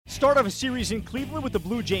Start of a series in Cleveland with the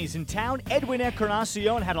Blue Jays in town. Edwin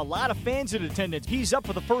Encarnacion had a lot of fans in attendance. He's up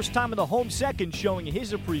for the first time in the home second, showing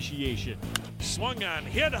his appreciation. Swung on,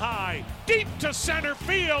 hit high, deep to center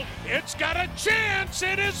field. It's got a chance.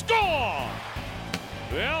 It is gone.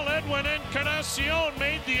 Well, Edwin Encarnacion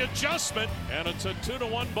made the adjustment, and it's a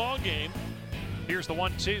 2-1 ball game. Here's the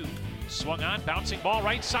 1-2. Swung on, bouncing ball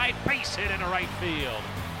right side, base hit into right field.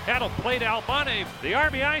 That'll play to Almonte. The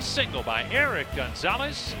RBI single by Eric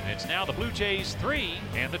Gonzalez. It's now the Blue Jays 3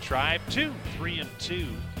 and the Tribe 2. 3-2.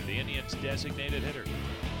 The Indians' designated hitter.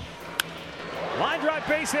 Line drive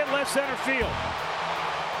base hit left center field.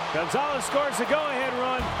 Gonzalez scores the go-ahead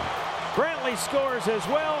run. Brantley scores as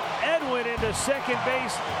well. Edwin into second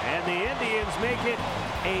base, and the Indians make it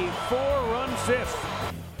a 4-run fifth.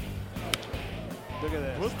 Look at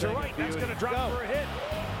this. Move to right. That's going to drop for a hit.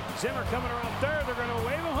 Zimmer coming around third. They're going to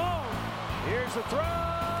wave him home. Here's the throw.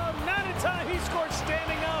 Not in time. He scored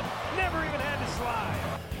standing up. Never even had to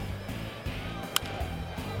slide.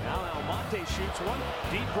 Now Almonte shoots one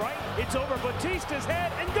deep right. It's over Batista's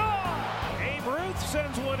head and gone. Abe Ruth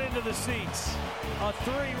sends one into the seats. A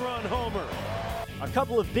 3-run homer. A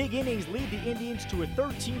couple of big innings lead the Indians to a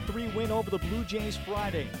 13-3 win over the Blue Jays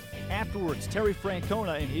Friday. Afterwards, Terry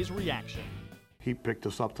Francona and his reaction. He picked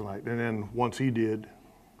us up tonight, and then once he did,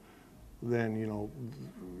 then,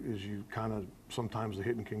 as you kind of, sometimes the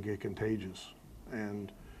hitting can get contagious.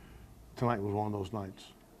 And tonight was one of those nights.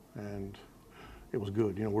 And it was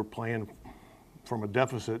good. We're playing from a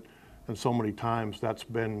deficit, and so many times that's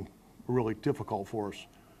been really difficult for us.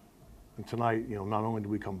 And tonight, not only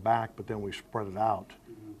did we come back, but then we spread it out.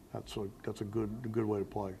 That's a good way to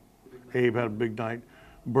play. Abe had a big night.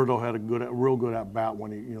 Berto had a real good at bat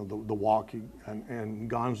when he, the walk, and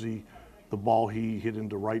Gonzi, the ball he hit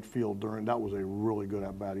into right field that was a really good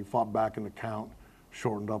at bat. He fought back in the count,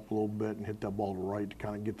 shortened up a little bit, and hit that ball to right to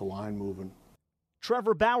kind of get the line moving.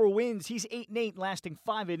 Trevor Bauer wins. He's 8-8, lasting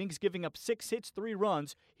 5 innings, giving up 6 hits, 3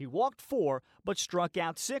 runs. He walked 4, but struck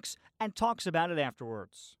out 6, and talks about it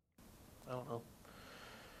afterwards. I don't know.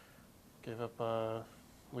 Gave up a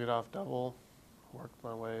leadoff double, worked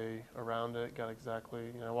my way around it, got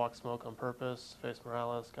exactly, walked smoke on purpose, faced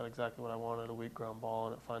Morales, got exactly what I wanted, a weak ground ball,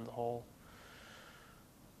 and it finds a hole.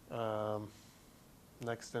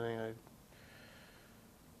 Next inning, I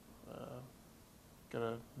get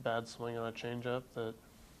a bad swing on a changeup that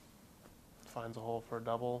finds a hole for a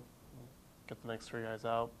double. Get the next 3 guys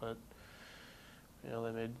out, but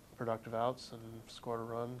they made productive outs and scored a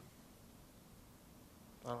run.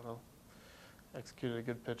 I don't know. Executed a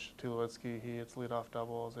good pitch to Tulowitzki. He hits leadoff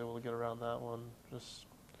double. I was able to get around that one. Just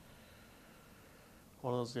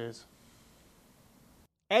one of those days.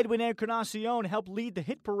 Edwin Encarnacion helped lead the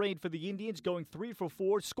hit parade for the Indians, going 3 for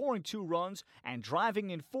 4, scoring 2 runs and driving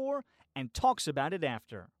in 4, and talks about it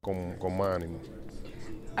after. Con más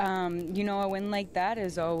ánimo. A win like that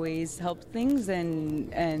has always helped things,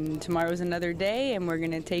 and tomorrow's another day, and we're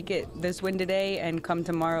going to take this win today and come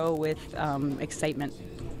tomorrow with excitement.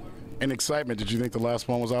 And excitement, did you think the last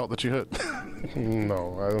one was out that you hit?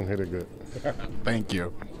 No, I don't hit it good. Thank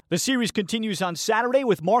you. The series continues on Saturday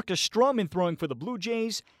with Marcus Stroman throwing for the Blue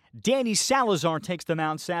Jays. Danny Salazar takes the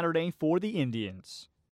mound Saturday for the Indians.